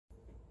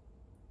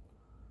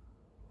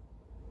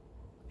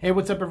Hey,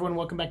 what's up everyone?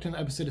 Welcome back to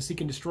another episode of Seek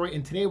and Destroy,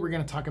 and today we're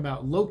going to talk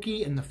about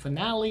Loki and the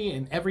finale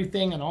and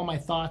everything and all my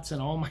thoughts and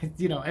all my,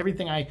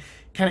 everything I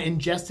kind of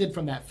ingested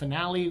from that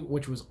finale,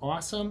 which was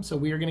awesome. So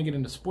we are going to get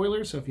into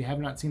spoilers, so if you have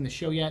not seen the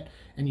show yet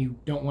and you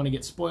don't want to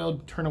get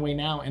spoiled, turn away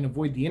now and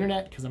avoid the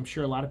internet, because I'm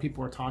sure a lot of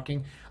people are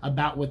talking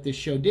about what this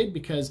show did,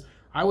 because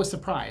I was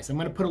surprised. I'm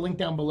going to put a link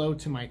down below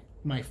to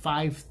my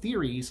 5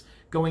 theories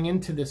going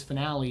into this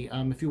finale.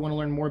 If you want to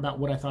learn more about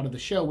what I thought of the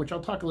show, which I'll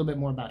talk a little bit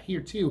more about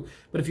here too,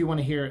 but if you want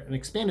to hear an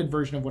expanded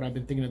version of what I've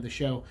been thinking of the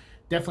show,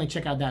 definitely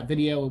check out that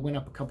video. It went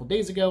up a couple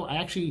days ago. I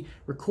actually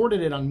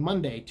recorded it on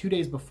Monday, 2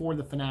 days before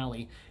the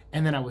finale,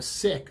 and then I was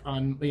sick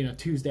on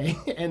Tuesday,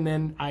 and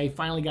then I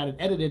finally got it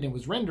edited and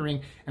was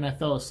rendering, and I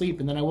fell asleep,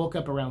 and then I woke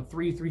up around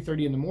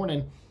 3:30 in the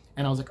morning,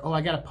 and I was like, oh,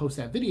 I got to post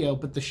that video,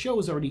 but the show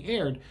is already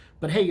aired.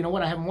 But hey, you know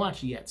what? I haven't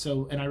watched it yet.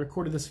 So, and I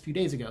recorded this a few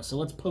days ago. So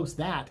let's post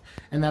that.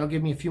 And that'll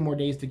give me a few more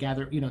days to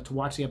gather, to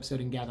watch the episode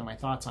and gather my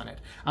thoughts on it.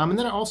 And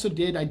then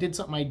I did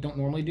something I don't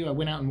normally do. I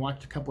went out and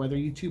watched a couple other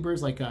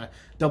YouTubers like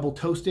Double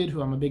Toasted, who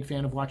I'm a big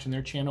fan of watching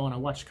their channel. And I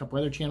watched a couple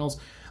other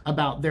channels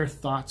about their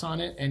thoughts on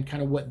it and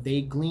kind of what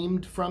they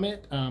gleamed from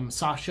it.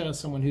 Sasha,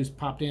 someone who's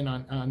popped in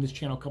on this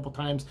channel a couple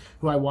times,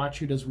 who I watch,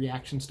 who does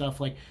reaction stuff.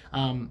 Like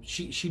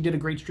she did a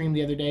great stream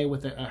the other day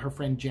with her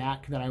friend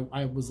Jack that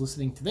I was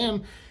listening to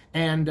them.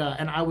 And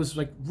I was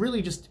like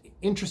really just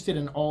interested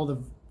in all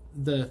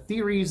the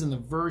theories and the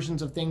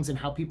versions of things and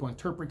how people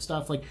interpret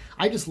stuff. Like,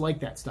 I just like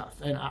that stuff,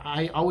 and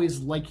I always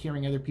like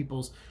hearing other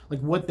people's, like,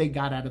 what they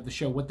got out of the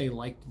show, what they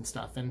liked and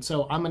stuff. And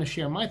so I'm going to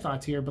share my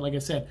thoughts here, but like I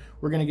said,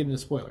 we're going to get into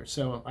spoilers,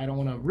 so I don't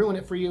want to ruin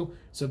it for you.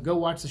 So go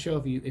watch the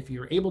show if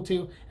you're able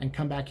to, and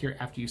come back here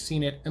after you've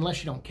seen it.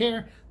 Unless you don't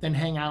care, then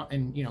hang out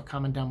and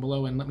comment down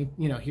below and let me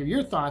hear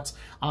your thoughts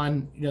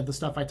on the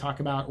stuff I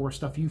talk about or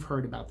stuff you've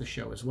heard about the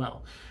show as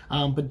well.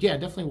 But yeah,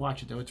 definitely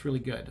watch it though; it's really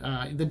good.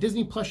 The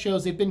Disney Plus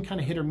shows, they've been kind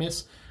of hit or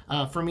miss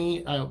for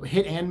me,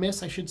 hit and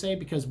miss, I should say,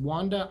 because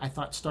Wanda, I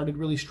thought, started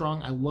really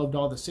strong. I loved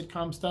all the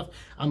sitcom stuff.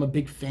 I'm a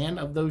big fan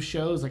of those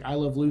shows. Like, I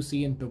Love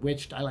Lucy and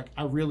Bewitched.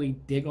 I really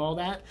dig all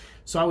that.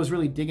 So I was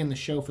really digging the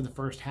show for the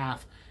first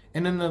half.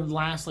 And then the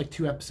last,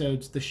 2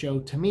 episodes, the show,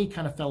 to me,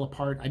 kind of fell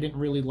apart. I didn't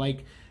really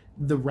like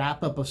the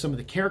wrap-up of some of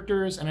the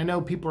characters. And I know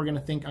people are going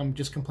to think I'm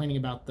just complaining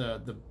about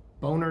the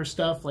boner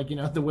stuff,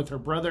 with her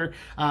brother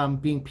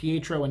being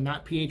Pietro and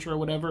not Pietro or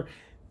whatever.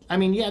 I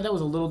mean, yeah, that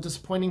was a little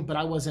disappointing, but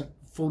I wasn't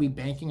fully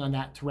banking on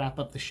that to wrap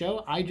up the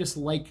show. I just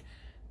like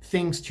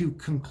things to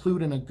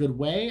conclude in a good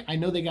way. I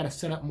know they got to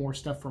set up more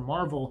stuff for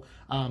Marvel,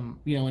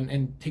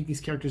 and take these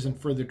characters in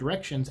further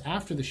directions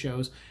after the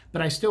shows.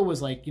 But I still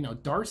was like,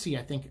 Darcy,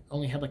 I think,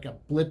 only had like a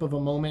blip of a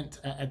moment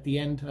at the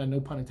end.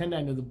 No pun intended.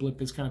 I know the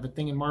blip is kind of a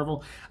thing in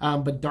Marvel.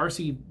 But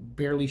Darcy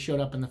barely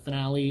showed up in the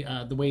finale.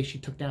 The way she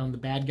took down the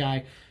bad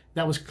guy,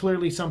 that was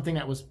clearly something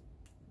that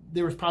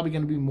there was probably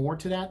going to be more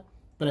to that.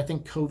 But I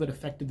think COVID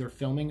affected their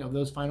filming of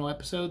those final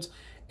episodes.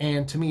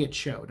 And to me, it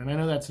showed. And I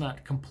know that's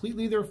not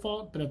completely their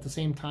fault, but at the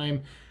same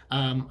time,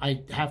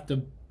 I have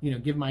to,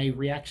 give my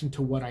reaction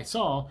to what I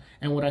saw.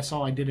 And what I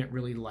saw, I didn't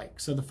really like.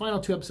 So the final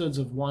 2 episodes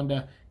of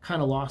Wanda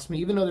kind of lost me.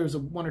 Even though there was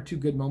 1 or 2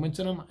 good moments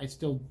in them, I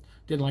still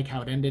didn't like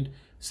how it ended.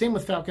 Same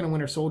with Falcon and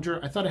Winter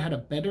Soldier. I thought it had a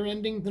better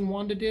ending than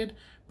Wanda did.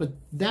 But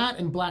that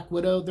and Black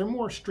Widow, they're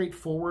more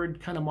straightforward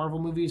kind of Marvel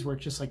movies where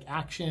it's just like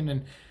action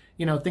and,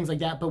 things like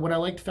that. But what I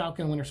liked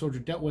Falcon and Winter Soldier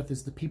dealt with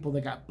is the people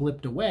that got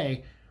blipped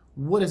away.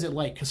 What is it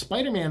like? Because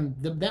Spider-Man,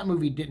 that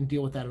movie didn't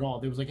deal with that at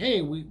all. There was like,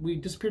 hey, we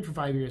disappeared for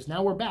 5 years.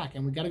 Now we're back,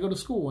 and we got to go to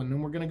school, and then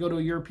we're going to go to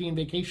a European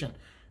vacation.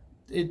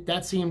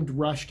 That seemed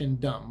rushed and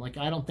dumb. Like,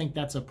 I don't think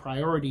that's a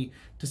priority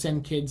to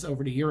send kids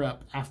over to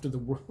Europe after the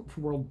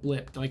world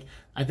blipped. Like,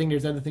 I think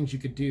there's other things you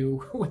could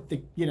do with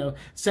the,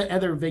 set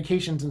other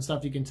vacations and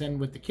stuff you can send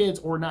with the kids,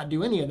 or not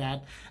do any of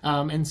that,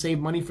 and save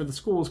money for the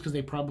schools because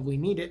they probably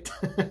need it.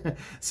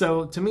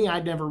 So to me, I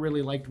never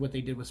really liked what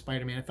they did with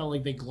Spider-Man. I felt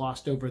like they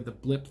glossed over the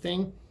blip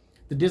thing.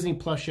 The Disney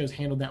Plus shows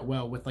handled that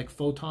well with like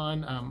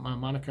Photon,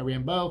 Monica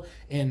Rambeau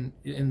in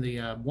the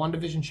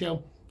WandaVision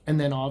show. And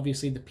then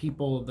obviously the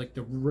people, like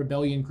the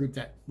rebellion group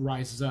that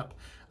rises up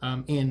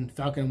in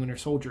Falcon and Winter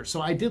Soldier.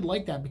 So I did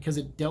like that because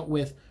it dealt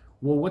with,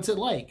 well, what's it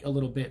like a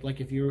little bit? Like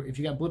if you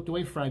got blipped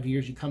away for 5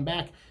 years, you come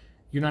back,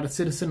 you're not a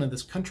citizen of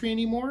this country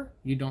anymore.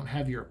 You don't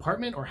have your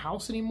apartment or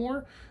house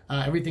anymore.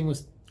 Everything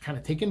was kind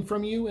of taken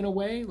from you in a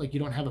way. Like you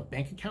don't have a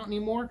bank account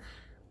anymore.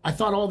 I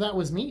thought all that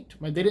was neat.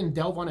 They didn't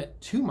delve on it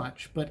too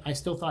much, but I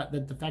still thought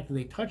that the fact that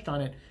they touched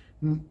on it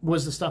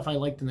was the stuff I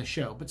liked in the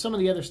show. But some of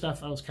the other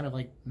stuff I was kind of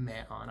like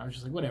meh on. I was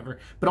just like, whatever.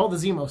 But all the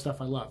Zemo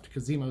stuff I loved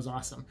because Zemo's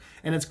awesome.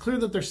 And it's clear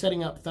that they're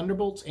setting up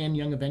Thunderbolts and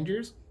Young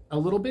Avengers a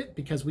little bit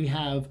because we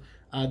have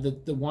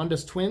the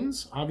Wanda's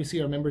twins,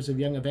 obviously are members of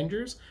Young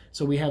Avengers.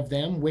 So we have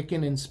them,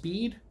 Wiccan and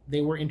Speed.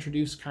 They were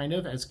introduced kind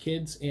of as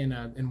kids in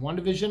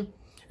WandaVision.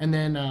 And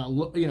then,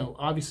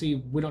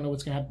 obviously we don't know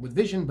what's going to happen with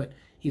Vision, but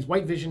he's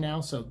White Vision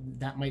now, so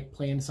that might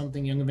play into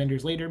something Young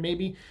Avengers later,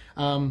 maybe.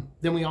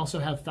 Then we also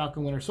have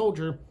Falcon Winter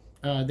Soldier.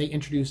 They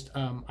introduced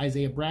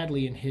Isaiah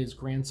Bradley and his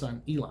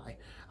grandson, Eli.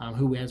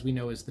 who, as we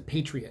know, is the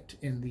Patriot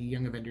in the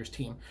Young Avengers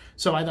team.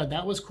 So I thought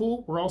that was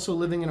cool. We're also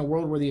living in a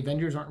world where the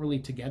Avengers aren't really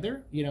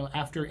together. You know,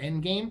 after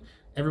Endgame,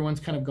 everyone's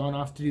kind of gone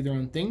off to do their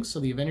own things, so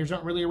the Avengers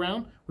aren't really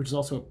around, which is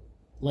also,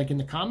 like in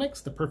the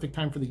comics, the perfect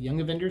time for the Young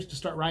Avengers to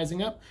start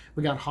rising up.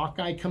 We got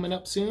Hawkeye coming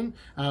up soon,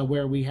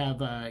 where we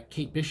have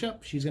Kate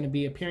Bishop. She's going to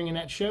be appearing in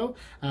that show,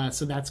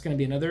 so that's going to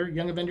be another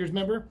Young Avengers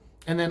member.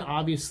 And then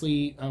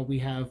obviously we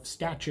have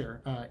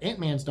Stature,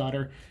 Ant-Man's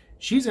daughter.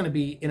 She's going to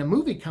be in a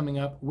movie coming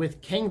up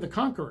with Kang the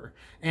Conqueror.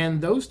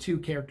 And those two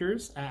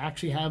characters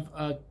actually have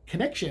a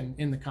connection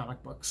in the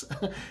comic books.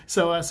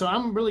 So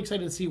I'm really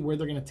excited to see where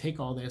they're going to take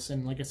all this.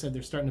 And like I said,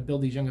 they're starting to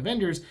build these Young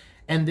Avengers,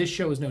 and this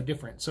show is no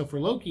different. So for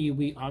Loki,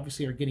 we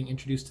obviously are getting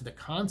introduced to the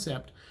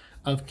concept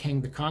of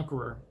Kang the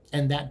Conqueror,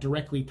 and that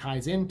directly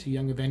ties into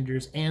Young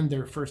Avengers and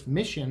their first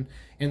mission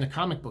in the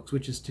comic books,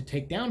 which is to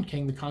take down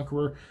Kang the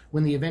Conqueror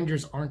when the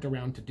Avengers aren't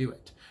around to do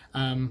it.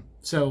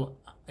 So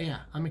yeah,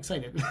 I'm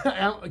excited.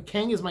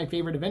 Kang is my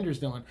favorite Avengers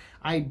villain.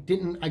 I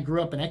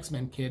grew up an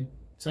X-Men kid,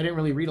 so I didn't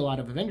really read a lot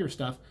of Avengers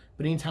stuff,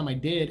 but anytime I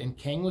did and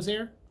Kang was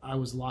there, I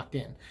was locked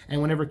in.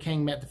 And whenever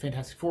Kang met the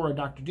Fantastic Four or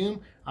Doctor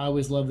Doom, I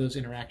always loved those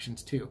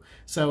interactions too.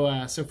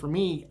 So for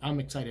me,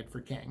 I'm excited for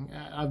Kang.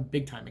 I'm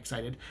big time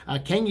excited.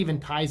 Kang even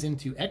ties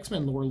into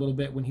X-Men lore a little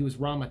bit when he was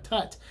Rama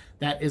Tut.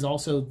 That is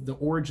also the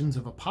origins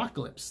of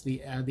Apocalypse.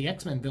 The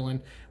X-Men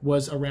villain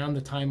was around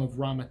the time of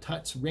Rama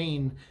Tut's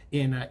reign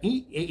in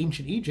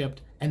ancient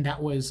Egypt, and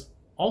that was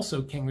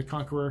also Kang the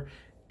Conqueror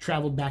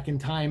traveled back in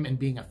time and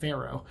being a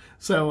pharaoh.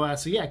 So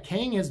yeah,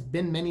 Kang has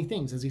been many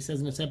things, as he says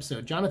in this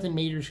episode. Jonathan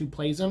Majors, who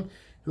plays him,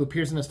 who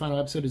appears in this final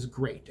episode, is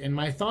great. And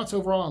my thoughts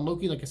overall on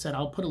Loki, like I said,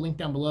 I'll put a link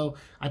down below.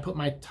 I put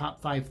my top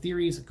 5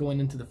 theories going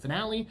into the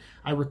finale.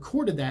 I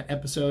recorded that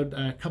episode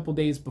a couple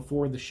days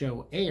before the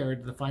show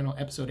aired, the final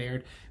episode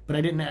aired, but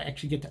I didn't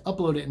actually get to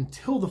upload it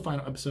until the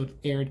final episode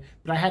aired,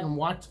 but I hadn't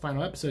watched the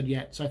final episode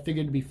yet, so I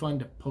figured it'd be fun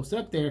to post it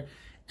up there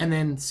and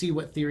then see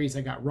what theories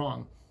I got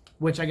wrong,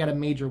 which I got a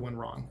major one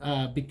wrong.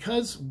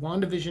 Because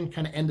WandaVision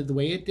kind of ended the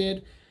way it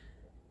did,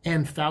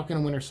 and Falcon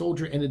and Winter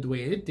Soldier ended the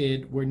way it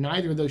did, where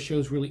neither of those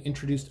shows really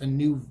introduced a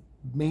new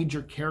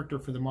major character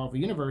for the Marvel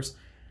Universe,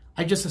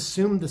 I just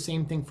assumed the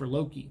same thing for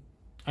Loki.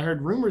 I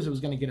heard rumors it was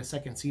going to get a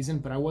second season,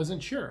 but I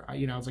wasn't sure. I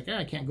was like,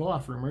 I can't go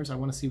off rumors. I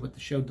want to see what the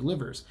show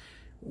delivers.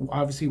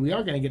 Obviously, we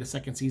are going to get a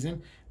second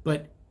season,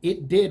 but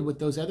it did what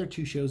those other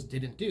two shows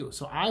didn't do.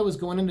 So I was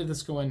going into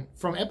this going,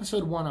 from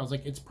episode 1, I was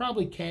like, it's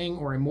probably Kang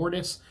or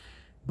Immortus,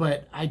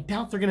 but I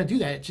doubt they're going to do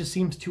that. It just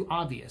seems too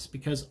obvious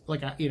because,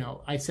 like,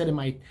 I said in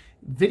my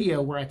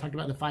video where I talked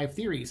about the 5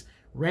 theories,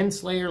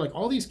 Renslayer, like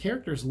all these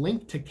characters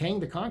linked to Kang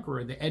the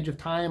Conqueror, the Edge of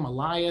Time,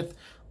 Alioth,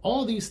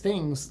 all these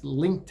things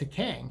linked to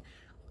Kang.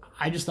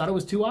 I just thought it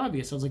was too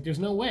obvious. I was like, there's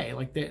no way.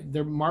 Like,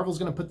 Marvel's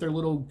going to put their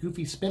little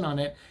goofy spin on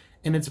it,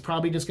 and it's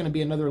probably just going to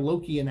be another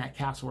Loki in that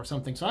castle or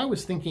something. So I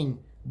was thinking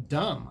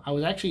dumb. I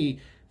was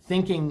actually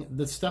thinking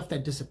the stuff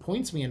that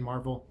disappoints me in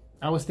Marvel,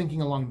 I was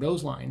thinking along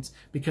those lines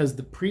because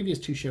the previous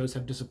 2 shows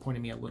have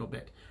disappointed me a little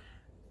bit,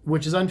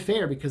 which is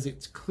unfair because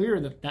it's clear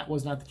that that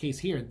was not the case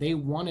here. They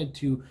wanted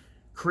to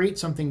create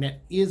something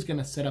that is going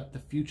to set up the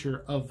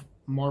future of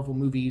Marvel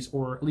movies,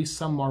 or at least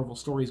some Marvel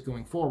stories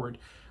going forward,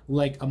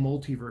 like a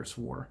multiverse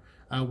war,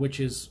 which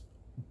is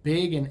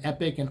big and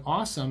epic and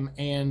awesome,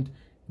 and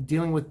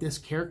dealing with this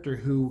character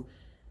who,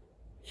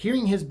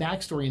 hearing his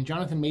backstory, and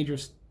Jonathan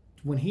Majors,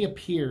 when he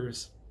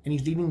appears and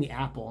he's eating the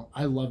apple,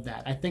 I love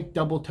that. I think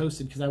Double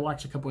Toasted, because I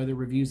watched a couple other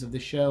reviews of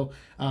this show.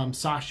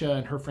 Sasha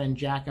and her friend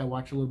Jack, I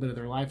watched a little bit of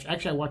their live.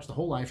 Actually, I watched the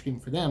whole live stream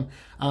for them.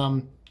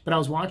 But I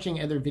was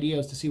watching other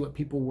videos to see what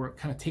people were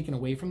kind of taking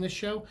away from this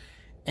show.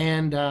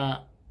 And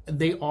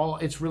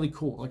it's really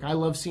cool. Like, I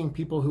love seeing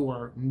people who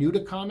are new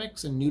to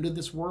comics and new to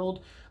this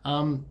world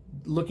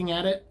looking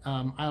at it.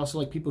 I also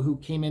like people who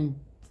came in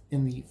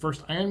the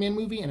first Iron Man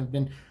movie and have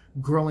been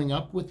growing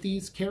up with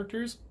these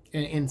characters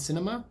in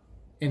cinema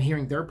and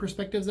hearing their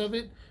perspectives of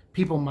it.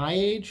 People my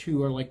age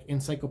who are like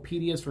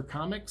encyclopedias for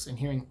comics and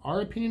hearing our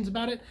opinions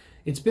about it.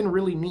 It's been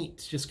really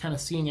neat just kind of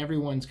seeing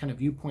everyone's kind of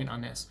viewpoint on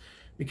this.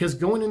 Because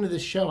going into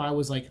this show, I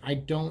was like, I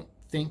don't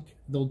think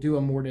they'll do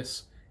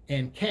Immortus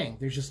and Kang.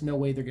 There's just no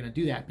way they're going to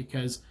do that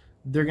because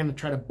they're going to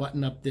try to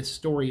button up this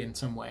story in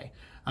some way.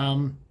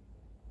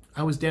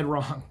 I was dead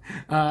wrong.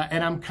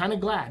 And I'm kind of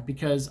glad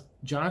because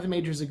Jonathan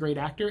Majors is a great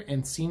actor,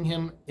 and seeing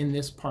him in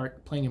this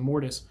part playing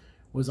Immortus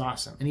was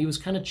awesome. And he was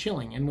kind of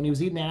chilling. And when he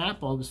was eating that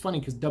apple, it was funny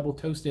because Double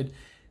Toasted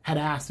had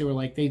asked,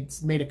 they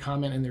made a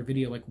comment in their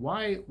video, like,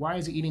 why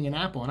is he eating an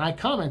apple? And I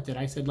commented,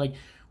 I said, like,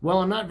 well,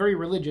 I'm not very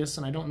religious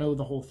and I don't know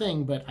the whole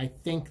thing, but I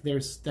think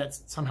that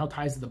somehow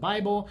ties to the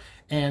Bible,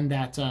 and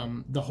that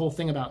the whole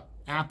thing about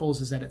apples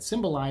is that it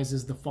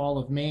symbolizes the fall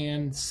of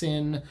man,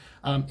 sin,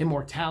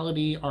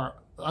 immortality, or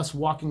us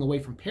walking away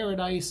from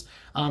paradise,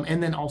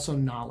 and then also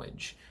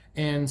knowledge.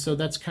 And so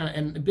that's kind of,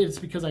 and it's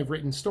because I've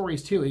written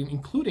stories too,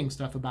 including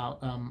stuff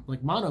about,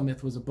 like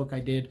Monomyth was a book I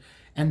did,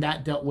 and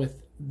that dealt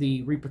with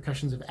the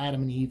repercussions of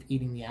Adam and Eve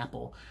eating the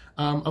apple.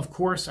 Of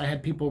course, I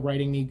had people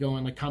writing me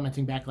going, like,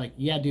 commenting back, like,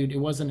 yeah, dude, it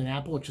wasn't an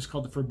apple, it's just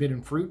called the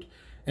forbidden fruit.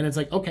 And it's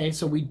like, okay,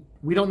 so we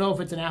don't know if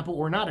it's an apple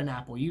or not an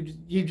apple.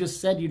 You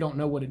just said you don't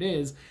know what it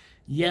is.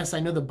 Yes, I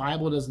know the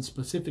Bible doesn't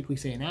specifically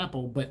say an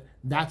apple, but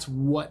that's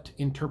what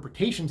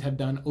interpretations have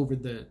done over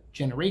the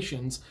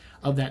generations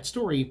of that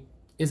story,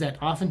 is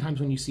that oftentimes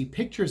when you see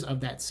pictures of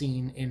that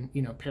scene in,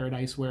 you know,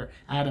 paradise where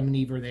Adam and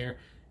Eve are there,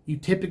 you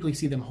typically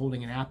see them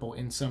holding an apple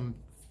in some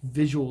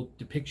visual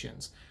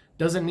depictions.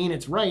 Doesn't mean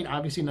it's right.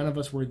 Obviously, none of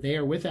us were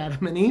there with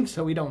Adam and Eve,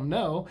 so we don't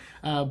know.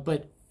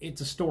 But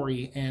it's a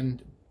story,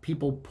 and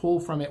people pull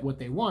from it what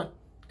they want.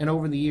 And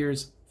over the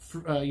years,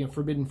 you know,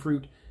 forbidden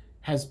fruit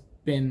has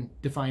been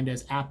defined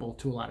as apple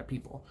to a lot of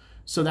people.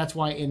 So that's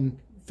why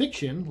in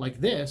fiction like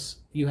this,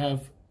 you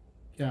have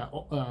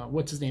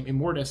what's his name,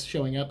 Immortus,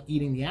 showing up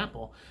eating the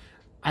apple.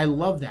 I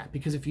love that,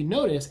 because if you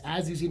notice,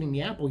 as he's eating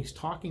the apple, he's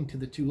talking to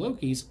the two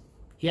Lokis.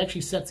 He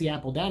actually sets the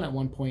apple down at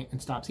one point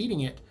and stops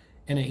eating it,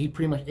 and he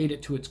pretty much ate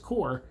it to its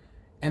core.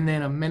 And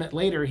then a minute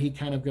later, he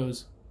kind of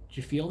goes, "Did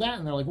you feel that?"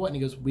 And they're like, "What?" And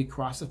he goes, "We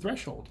crossed the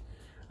threshold.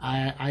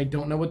 I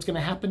don't know what's going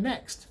to happen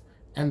next."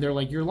 And they're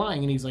like, "You're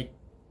lying." And he's like,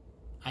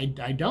 I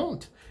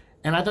don't.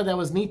 And I thought that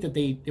was neat that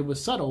it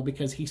was subtle,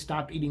 because he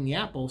stopped eating the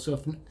apple. So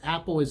if an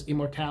apple is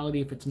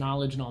immortality, if it's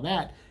knowledge and all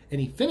that, and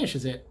he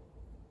finishes it,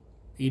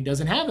 he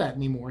doesn't have that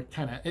anymore.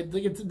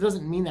 It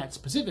doesn't mean that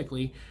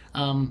specifically,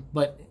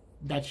 but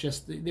that's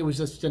just, it was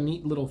just a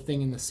neat little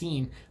thing in the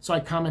scene. So I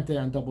commented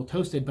on Double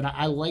Toasted, but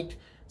I liked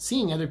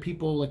seeing other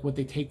people, like what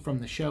they take from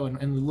the show, and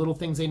the little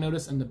things they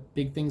notice and the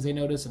big things they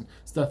notice and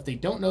stuff they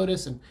don't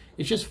notice, and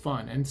it's just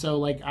fun. And so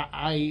like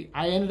I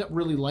ended up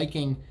really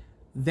liking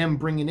them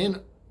bringing in,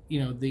 you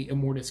know, the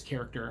Immortus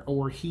character,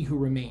 or He Who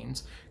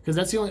Remains, because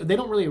that's the only, they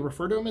don't really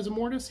refer to him as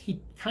Immortus.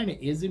 He kind of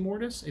is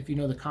Immortus if you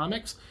know the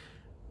comics,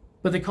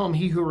 but they call him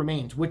He Who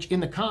Remains, which in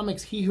the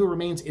comics, He Who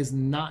Remains is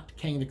not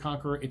Kang the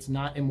Conqueror. It's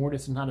not Immortus.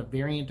 It's not a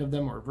variant of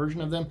them or a version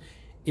of them.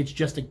 It's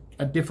just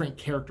a different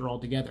character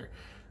altogether.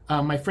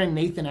 My friend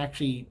Nathan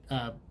actually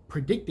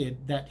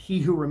predicted that He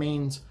Who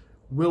Remains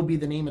will be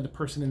the name of the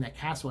person in that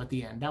castle at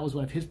the end. That was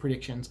one of his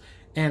predictions.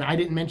 And I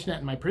didn't mention that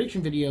in my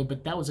prediction video,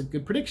 but that was a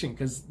good prediction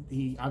because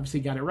he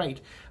obviously got it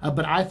right.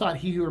 But I thought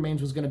He Who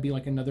Remains was going to be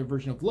like another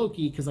version of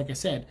Loki, because like I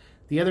said,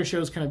 the other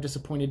shows kind of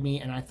disappointed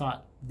me, and I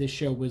thought this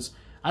show was,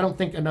 I don't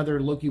think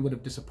another Loki would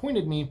have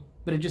disappointed me,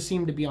 but it just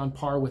seemed to be on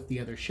par with the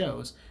other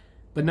shows.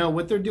 But no,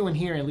 what they're doing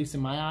here, at least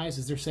in my eyes,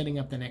 is they're setting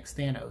up the next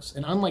Thanos.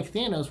 And unlike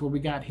Thanos, where we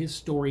got his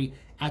story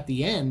at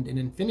the end in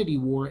Infinity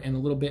War and a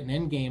little bit in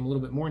Endgame, a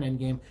little bit more in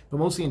Endgame, but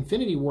mostly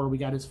Infinity War, we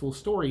got his full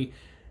story.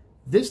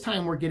 This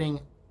time we're getting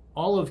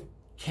all of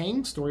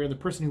Kang's story, or the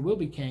person who will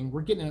be Kang,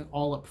 we're getting it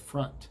all up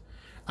front.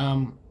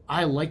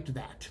 I liked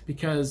that,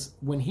 because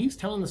when he's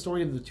telling the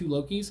story of the two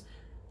Lokis,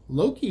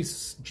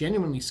 Loki's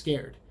genuinely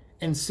scared.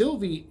 And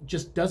Sylvie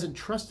just doesn't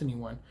trust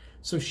anyone.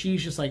 So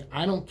she's just like,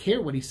 I don't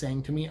care what he's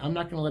saying to me. I'm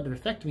not going to let it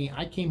affect me.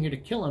 I came here to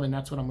kill him, and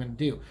that's what I'm going to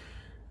do.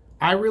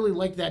 I really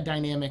like that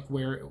dynamic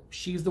where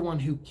she's the one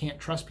who can't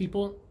trust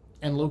people,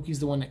 and Loki's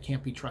the one that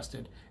can't be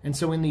trusted. And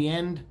so in the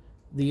end,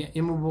 the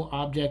immovable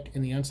object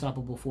and the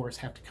unstoppable force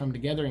have to come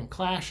together and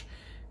clash,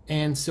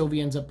 and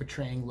Sylvie ends up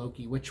betraying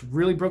Loki, which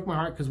really broke my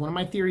heart, because one of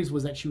my theories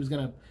was that she was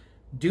going to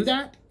do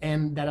that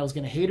and that I was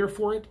going to hate her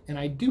for it, and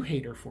I do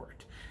hate her for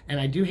it. And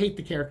I do hate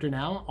the character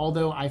now,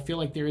 although I feel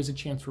like there is a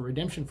chance for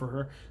redemption for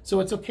her. So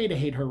it's okay to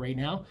hate her right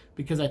now,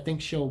 because I think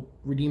she'll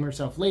redeem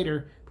herself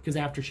later, because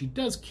after she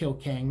does kill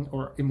Kang,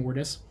 or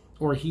Immortus,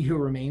 or He Who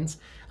Remains,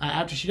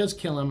 after she does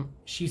kill him,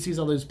 she sees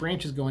all those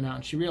branches going out,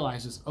 and she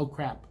realizes, oh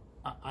crap,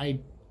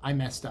 I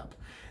messed up.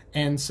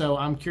 And so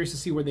I'm curious to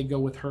see where they go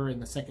with her in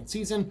the second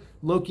season.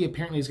 Loki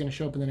apparently is going to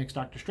show up in the next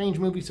Doctor Strange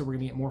movie, so we're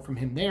going to get more from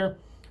him there.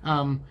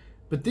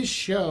 But this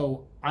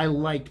show I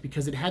liked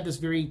because it had this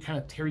very kind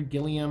of Terry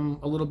Gilliam,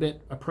 a little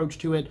bit approach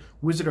to it.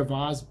 Wizard of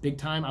Oz, big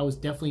time. I was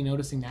definitely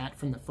noticing that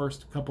from the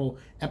first couple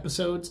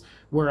episodes,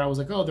 where I was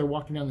like, oh, they're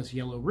walking down this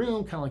yellow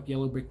room, kind of like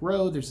Yellow Brick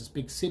Road. There's this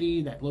big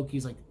city that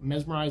Loki's like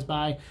mesmerized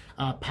by.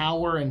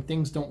 Power and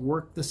things don't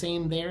work the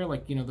same there.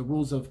 Like, you know, the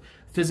rules of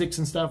physics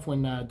and stuff.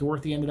 When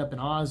Dorothy ended up in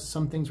Oz,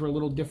 some things were a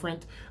little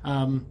different.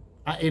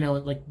 You know,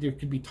 like there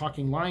could be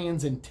talking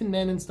lions and tin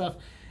men and stuff.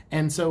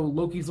 And so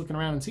Loki's looking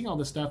around and seeing all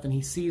this stuff, and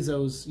he sees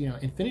those, you know,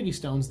 Infinity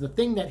Stones, the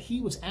thing that he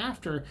was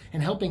after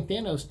and helping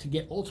Thanos to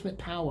get ultimate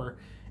power,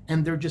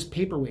 and they're just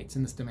paperweights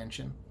in this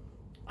dimension.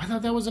 I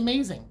thought that was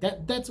amazing.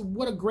 That's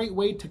what a great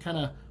way to kind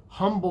of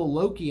humble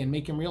Loki and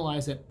make him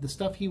realize that the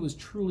stuff he was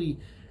truly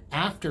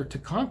after to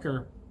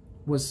conquer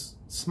was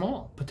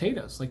small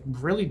potatoes, like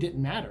really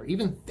didn't matter.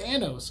 Even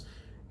Thanos,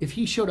 if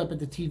he showed up at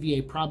the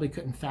TVA, probably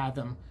couldn't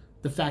fathom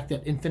the fact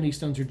that Infinity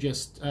Stones are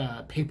just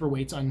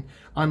paperweights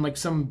on like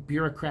some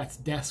bureaucrat's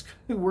desk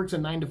who works a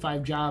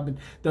 9-to-5 job and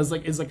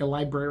is like a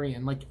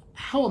librarian. Like,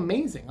 how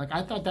amazing. Like,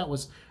 I thought that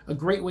was a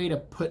great way to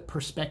put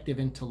perspective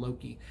into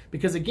Loki,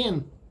 because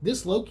again,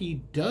 this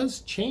Loki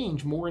does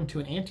change more into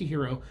an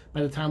anti-hero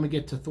by the time we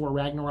get to Thor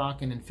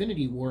Ragnarok and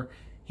Infinity War.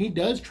 He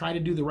does try to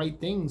do the right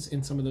things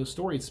in some of those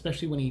stories,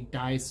 especially when he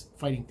dies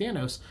fighting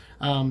Thanos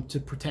to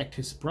protect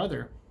his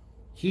brother.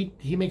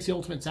 He makes the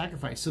ultimate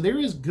sacrifice. So there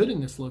is good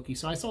in this Loki.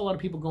 So I saw a lot of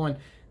people going,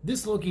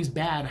 this Loki's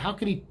bad. How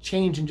could he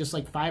change in just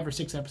like 5 or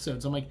 6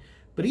 episodes? I'm like,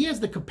 but he has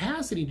the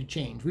capacity to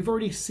change. We've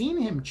already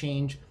seen him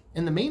change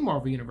in the main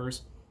Marvel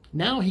Universe.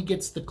 Now he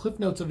gets the cliff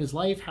notes of his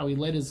life, how he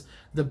led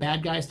the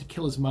bad guys to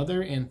kill his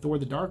mother in Thor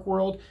the Dark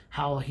World,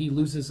 how he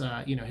loses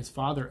his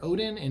father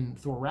Odin in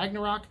Thor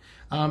Ragnarok,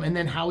 and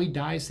then how he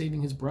dies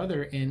saving his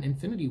brother in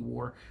Infinity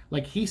War.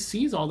 Like, he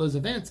sees all those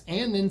events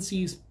and then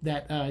sees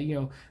that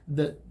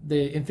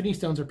the Infinity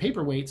Stones are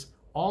paperweights.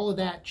 All of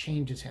that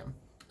changes him.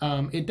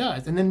 It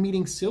does. And then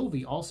meeting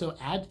Sylvie also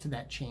adds to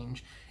that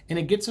change, and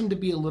it gets him to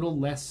be a little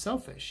less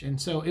selfish.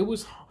 And so it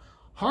was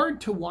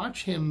hard to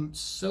watch him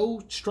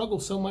struggle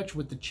so much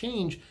with the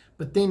change,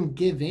 but then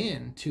give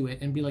in to it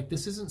and be like,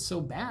 this isn't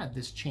so bad,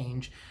 this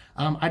change.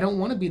 I don't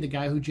want to be the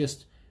guy who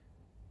just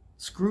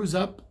screws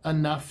up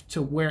enough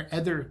to where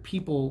other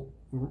people,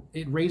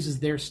 it raises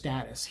their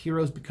status.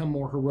 Heroes become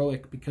more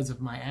heroic because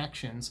of my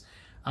actions.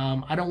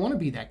 I don't want to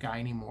be that guy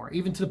anymore.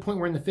 Even to the point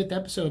where in the 5th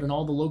episode and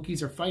all the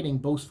Lokis are fighting,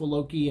 boastful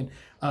Loki and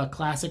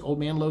classic old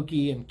man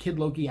Loki and kid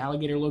Loki,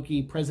 alligator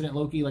Loki, president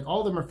Loki, like all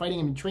of them are fighting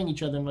and betraying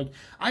each other. And like,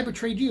 I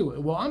betrayed you.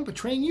 Well, I'm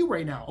betraying you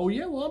right now. Oh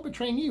yeah, well, I'm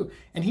betraying you.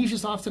 And he's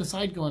just off to the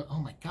side going, oh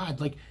my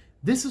God, like,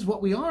 this is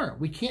what we are.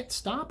 We can't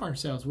stop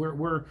ourselves.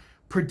 We're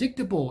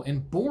predictable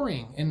and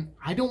boring, and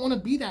I don't want to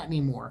be that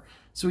anymore.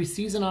 So he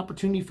sees an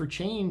opportunity for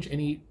change, and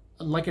he,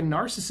 like a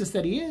narcissist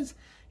that he is,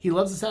 he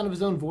loves the sound of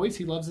his own voice.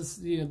 He loves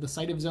the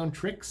sight of his own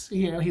tricks.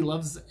 He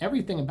loves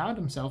everything about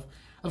himself.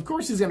 Of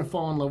course, he's going to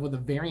fall in love with a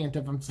variant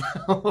of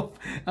himself.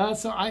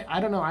 So I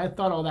don't know. I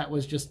thought all that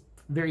was just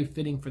very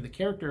fitting for the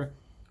character,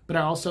 but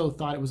I also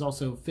thought it was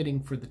also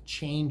fitting for the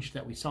change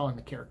that we saw in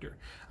the character,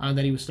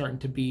 that he was starting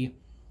to be.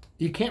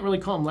 You can't really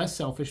call him less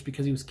selfish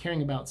because he was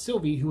caring about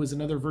Sylvie, who was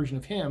another version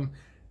of him.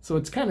 So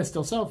it's kind of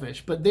still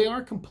selfish, but they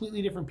are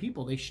completely different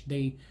people.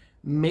 They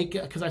make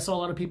it, because I saw a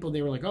lot of people,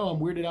 they were like, oh, I'm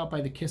weirded out by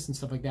the kiss and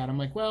stuff like that. I'm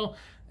like, well,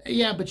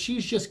 yeah, but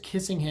she's just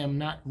kissing him,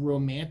 not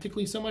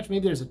romantically so much.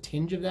 Maybe there's a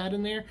tinge of that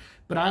in there,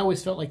 but I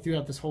always felt like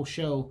throughout this whole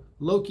show,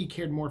 Loki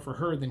cared more for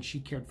her than she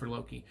cared for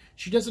Loki.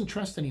 She doesn't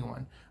trust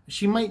anyone.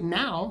 She might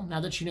now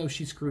that she knows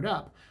she screwed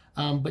up,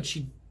 but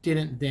she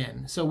didn't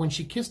then. So when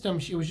she kissed him,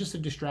 it was just a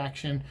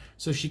distraction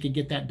so she could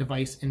get that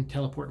device and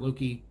teleport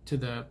Loki to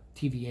the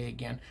TVA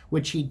again,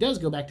 which he does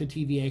go back to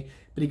TVA,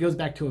 but he goes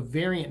back to a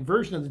variant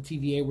version of the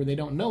TVA where they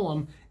don't know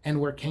him and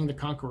where Kang the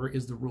Conqueror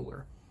is the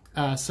ruler.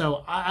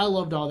 So I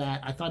loved all that.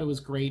 I thought it was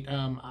great.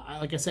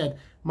 Like I said,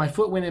 my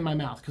foot went in my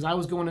mouth because I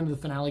was going into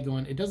the finale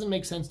going, it doesn't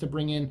make sense to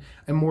bring in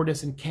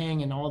Immortus and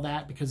Kang and all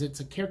that because it's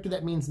a character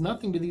that means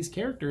nothing to these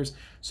characters.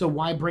 So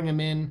why bring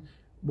him in?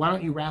 Why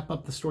don't you wrap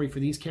up the story for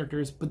these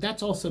characters? But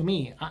that's also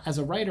me. As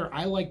a writer,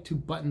 I like to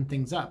button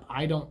things up.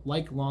 I don't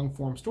like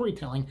long-form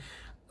storytelling,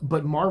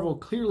 but Marvel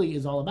clearly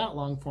is all about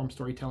long-form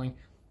storytelling.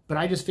 But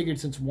I just figured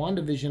since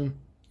WandaVision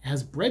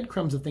has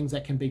breadcrumbs of things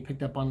that can be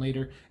picked up on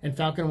later, and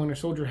Falcon and Winter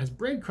Soldier has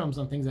breadcrumbs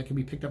on things that can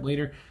be picked up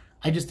later,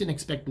 I just didn't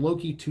expect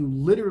Loki to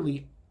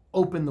literally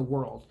open the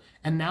world.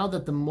 And now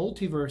that the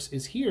multiverse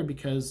is here,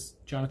 because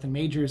Jonathan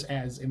Majors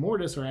as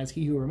Immortus, or as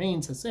He Who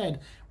Remains, has said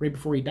right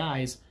before he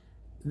dies,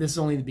 this is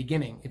only the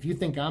beginning. If you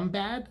think I'm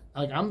bad,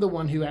 like I'm the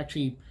one who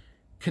actually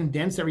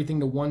condensed everything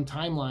to one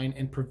timeline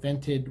and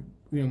prevented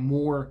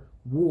more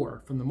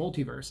war from the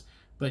multiverse.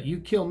 But you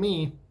kill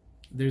me,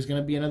 there's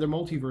going to be another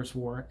multiverse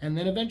war, and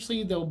then eventually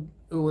it'll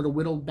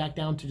whittle back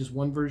down to just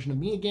one version of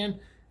me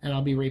again, and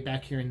I'll be right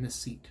back here in this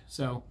seat.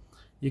 So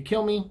you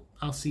kill me,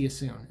 I'll see you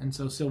soon. And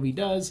so Sylvie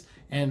does,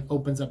 and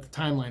opens up the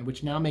timeline,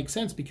 which now makes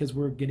sense because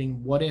we're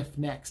getting What If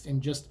next.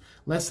 In just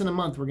less than a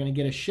month, we're going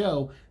to get a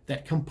show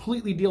that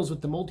completely deals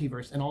with the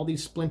multiverse and all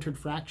these splintered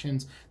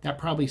fractions that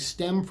probably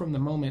stem from the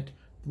moment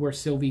where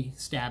Sylvie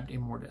stabbed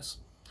Immortus.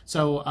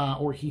 So,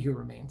 or He Who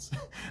Remains.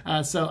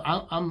 So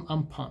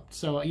I'm pumped.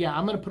 So yeah,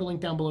 I'm going to put a link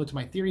down below to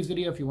my theories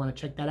video if you want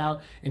to check that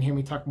out and hear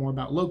me talk more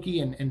about Loki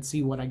and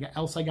see what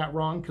else I got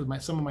wrong,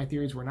 because some of my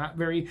theories were not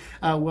very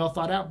well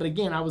thought out. But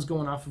again, I was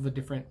going off of a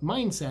different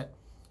mindset,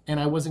 and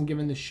I wasn't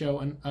giving this show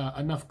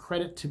enough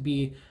credit to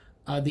be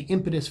the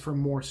impetus for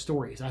more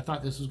stories. I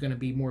thought this was going to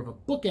be more of a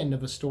bookend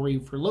of a story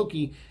for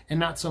Loki and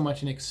not so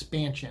much an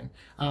expansion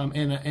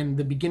and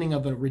the beginning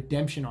of a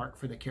redemption arc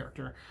for the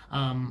character.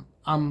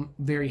 I'm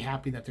very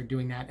happy that they're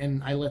doing that,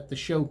 and I let the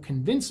show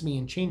convince me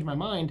and change my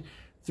mind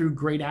through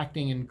great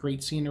acting and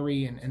great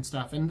scenery and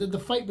stuff. And the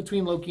fight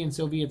between Loki and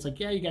Sylvie, it's like,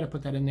 yeah, you got to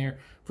put that in there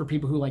for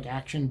people who like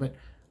action, but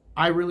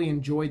I really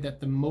enjoyed that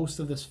the most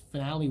of this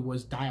finale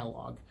was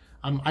dialogue.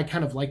 I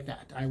kind of like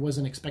that. I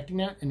wasn't expecting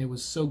that, and it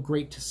was so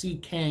great to see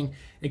Kang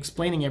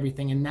explaining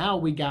everything. And now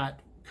we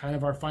got kind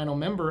of our final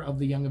member of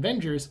the Young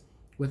Avengers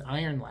with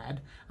Iron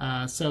Lad.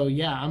 So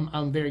yeah,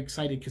 I'm very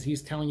excited because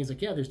he's telling us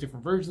like, yeah, there's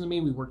different versions of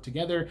me. We work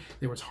together.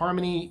 There was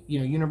harmony.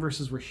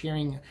 Universes were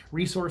sharing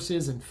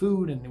resources and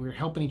food, and we were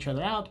helping each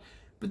other out.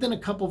 But then a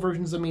couple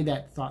versions of me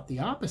that thought the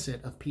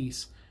opposite of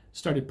peace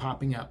started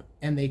popping up,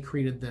 and they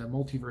created the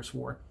multiverse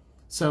war.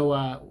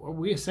 So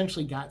we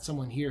essentially got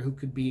someone here who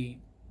could be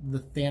the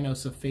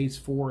Thanos of Phase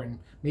 4 and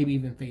maybe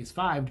even Phase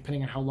 5,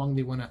 depending on how long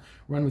they want to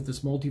run with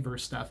this multiverse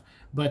stuff.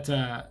 But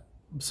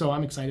So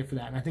I'm excited for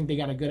that. And I think they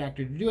got a good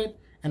actor to do it.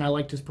 And I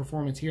liked his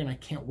performance here. And I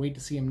can't wait to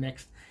see him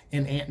next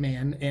in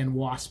Ant-Man and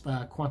Wasp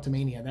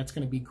Quantumania. That's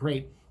going to be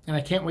great. And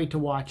I can't wait to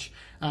watch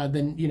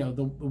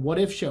the What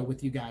If show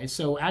with you guys.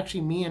 So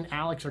actually, me and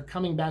Alex are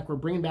coming back. We're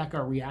bringing back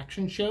our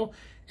reaction show.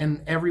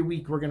 And every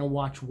week we're going to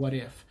watch What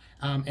If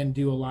and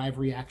do a live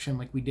reaction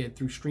like we did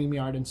through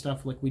StreamYard and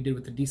stuff like we did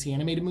with the DC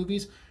animated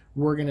movies.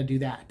 We're going to do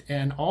that.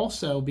 And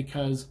also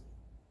because,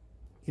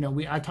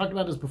 I talked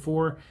about this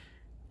before,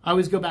 I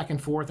always go back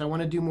and forth. I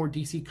want to do more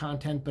DC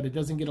content, but it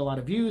doesn't get a lot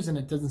of views, and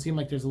it doesn't seem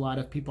like there's a lot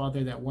of people out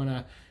there that want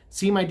to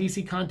see my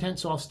DC content,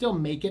 so I'll still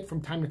make it from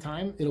time to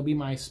time. It'll be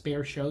my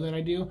spare show that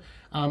I do,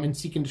 and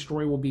Seek and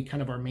Destroy will be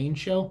kind of our main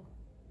show.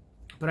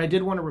 But I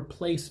did want to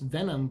replace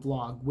Venom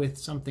vlog with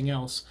something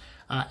else,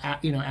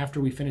 after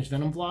we finish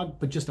Venom vlog,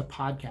 but just a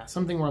podcast,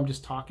 something where I'm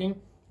just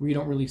talking, where you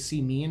don't really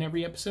see me in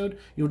every episode.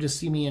 You'll just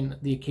see me in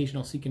the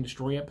occasional Seek and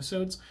Destroy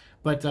episodes.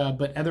 But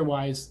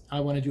otherwise, I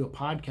want to do a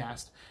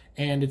podcast,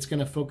 and it's going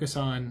to focus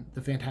on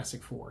the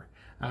Fantastic Four,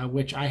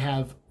 which I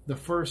have the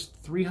first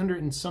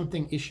 300 and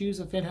something issues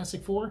of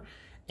Fantastic Four,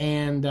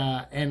 and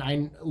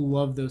I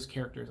love those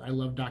characters. I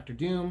love Doctor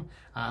Doom,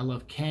 I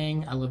love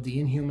Kang, I love the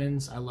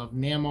Inhumans, I love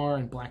Namor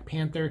and Black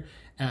Panther,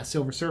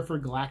 Silver Surfer,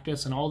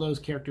 Galactus, and all those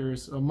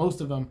characters. Most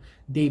of them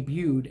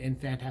debuted in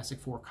Fantastic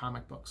Four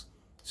comic books.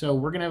 So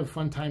we're going to have a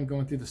fun time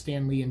going through the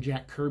Stan Lee and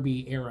Jack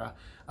Kirby era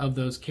of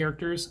those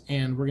characters,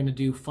 and we're going to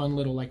do fun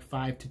little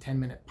 5 to 10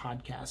 minute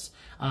podcasts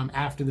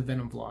after the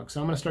Venom vlog. So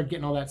I'm going to start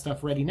getting all that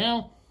stuff ready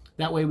now.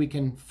 That way we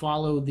can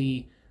follow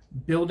the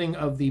building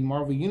of the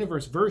Marvel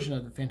Universe version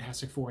of the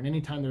Fantastic Four. And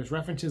anytime there's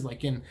references,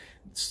 like in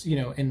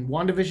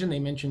WandaVision, they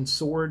mentioned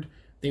Sword.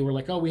 They were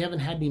like, oh, we haven't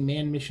had any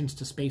manned missions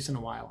to space in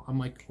a while. I'm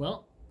like,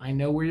 well, I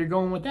know where you're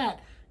going with that,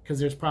 because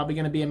there's probably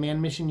going to be a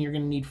manned mission you're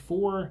going to need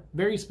 4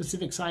 very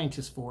specific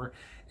scientists for,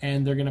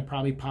 and they're going to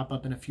probably pop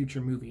up in a future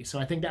movie. So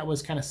I think that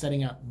was kind of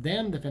setting up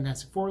them, the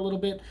Fantastic Four, a little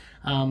bit.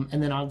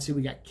 And then obviously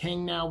we got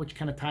Kang now, which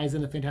kind of ties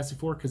into Fantastic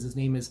Four because his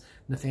name is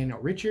Nathaniel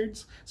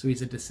Richards. So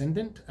he's a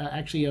descendant,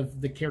 actually, of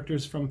the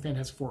characters from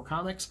Fantastic Four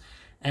comics.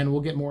 And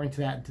we'll get more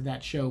into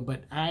that show.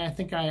 But I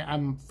think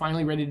I'm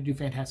finally ready to do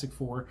Fantastic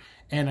Four.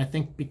 And I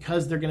think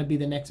because they're going to be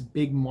the next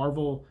big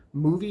Marvel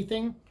movie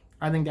thing,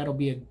 I think that'll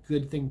be a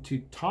good thing to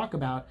talk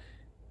about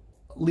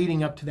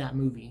leading up to that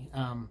movie,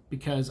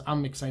 because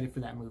I'm excited for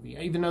that movie.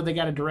 Even though they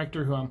got a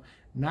director who I'm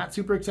not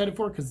super excited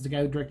for, because it's the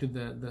guy who directed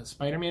the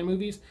Spider-Man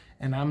movies,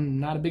 and I'm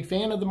not a big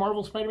fan of the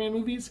Marvel Spider-Man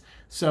movies.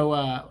 So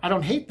I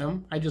don't hate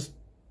them. I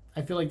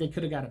feel like they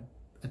could have got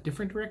a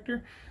different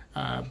director.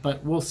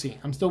 But we'll see.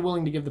 I'm still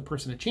willing to give the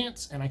person a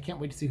chance, and I can't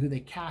wait to see who they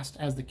cast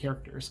as the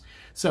characters.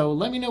 So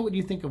let me know what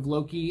you think of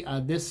Loki.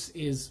 This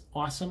is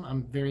awesome.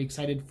 I'm very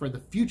excited for the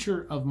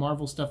future of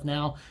Marvel stuff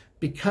now,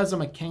 because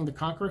I'm a Kang the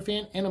Conqueror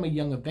fan, and I'm a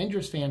Young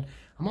Avengers fan.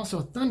 I'm also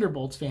a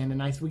Thunderbolts fan,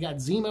 and we got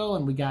Zemo,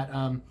 and we got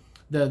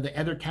the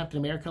other Captain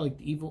America, like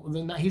the evil.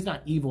 He's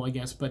not evil, I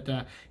guess, but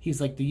he's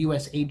like the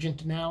U.S.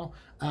 agent now.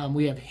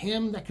 We have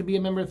him that could be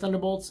a member of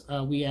Thunderbolts.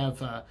 We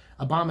have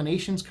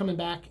Abominations coming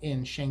back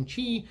in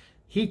Shang-Chi.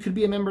 He could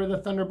be a member of the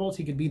Thunderbolts.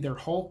 He could be their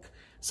Hulk.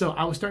 So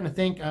I was starting to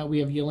think, we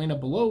have Yelena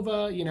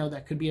Belova,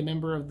 that could be a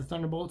member of the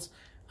Thunderbolts.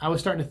 I was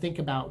starting to think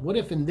about, what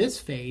if in this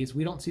phase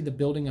we don't see the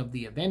building of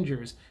the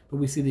Avengers, but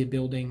we see the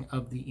building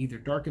of the either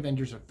Dark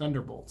Avengers or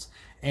Thunderbolts.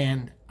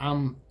 And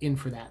I'm in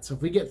for that. So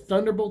if we get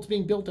Thunderbolts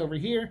being built over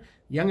here,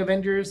 Young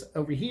Avengers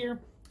over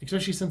here,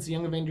 especially since the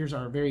Young Avengers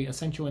are very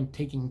essential in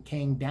taking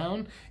Kang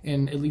down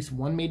in at least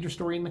one major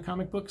story in the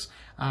comic books.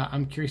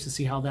 I'm curious to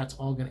see how that's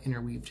all going to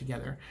interweave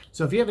together.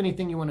 So if you have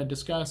anything you want to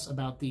discuss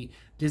about the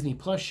Disney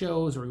Plus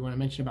shows, or you want to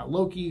mention about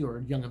Loki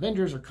or Young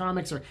Avengers or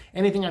comics or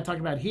anything I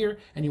talked about here,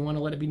 and you want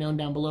to let it be known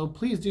down below,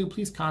 please do.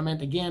 Please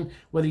comment. Again,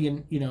 whether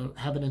you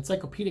have an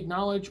encyclopedic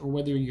knowledge or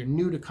whether you're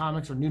new to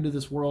comics or new to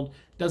this world,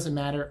 doesn't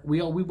matter.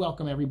 We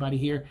welcome everybody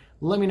here.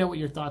 Let me know what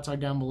your thoughts are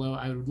down below.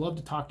 I would love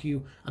to talk to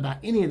you about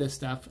any of this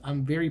stuff.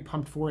 I'm very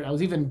pumped for it. I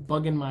was even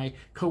bugging my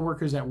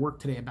coworkers at work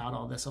today about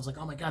all this. I was like,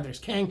 oh my God, there's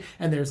Kang,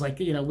 and there's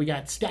we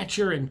got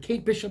Stature and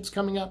Kate Bishop's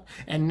coming up,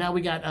 and now we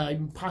got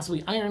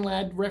possibly Iron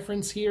Lad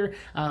reference here.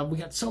 We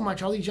got so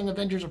much. All these Young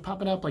Avengers are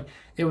popping up.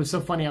 It was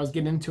so funny. I was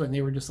getting into it, and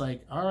they were just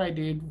like, all right,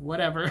 dude,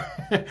 whatever.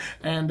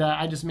 And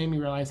I just made me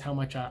realize how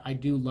much I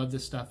do love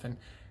this stuff, and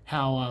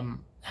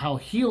how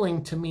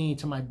healing to me,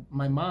 to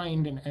my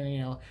mind,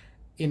 and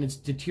in its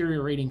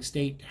deteriorating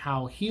state,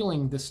 how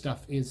healing this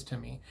stuff is to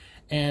me.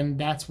 And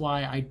that's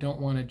why I don't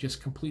want to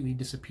just completely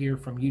disappear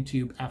from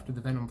YouTube after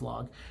the Venom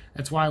vlog.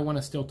 That's why I want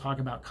to still talk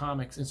about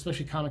comics,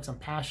 especially comics I'm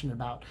passionate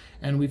about.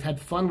 And we've had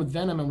fun with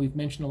Venom, and we've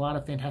mentioned a lot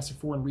of Fantastic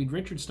Four and Reed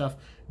Richards stuff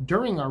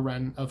during our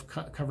run of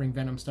covering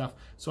Venom stuff.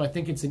 So I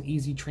think it's an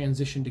easy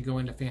transition to go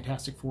into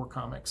Fantastic Four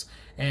comics,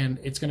 and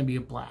it's going to be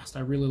a blast.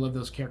 I really love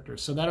those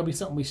characters. So that'll be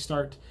something we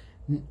start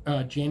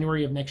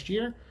January of next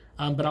year.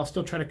 But I'll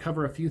still try to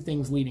cover a few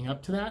things leading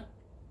up to that.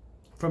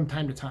 from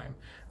time to time.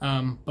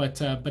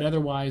 But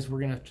otherwise,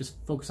 we're going to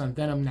just focus on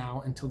Venom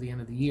now until the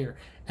end of the year.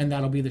 And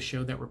that'll be the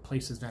show that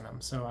replaces Venom.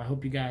 So I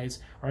hope you guys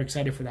are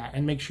excited for that.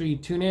 And make sure you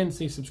tune in,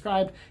 stay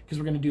subscribed, because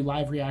we're going to do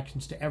live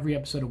reactions to every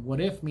episode of What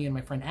If, me and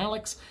my friend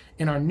Alex,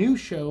 in our new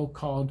show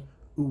called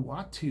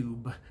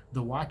Uwatube,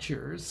 The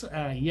Watchers.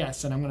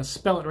 Yes, and I'm going to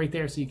spell it right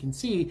there so you can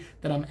see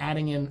that I'm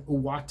adding in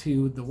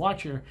Uwatu, The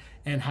Watcher,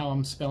 and how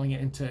I'm spelling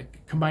it into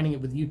combining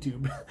it with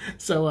YouTube.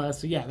 So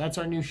yeah, that's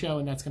our new show,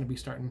 and that's going to be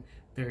starting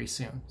very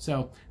soon.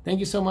 So thank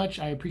you so much.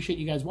 I appreciate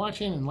you guys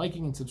watching and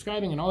liking and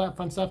subscribing and all that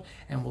fun stuff,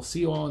 and we'll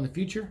see you all in the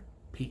future.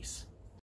 Peace.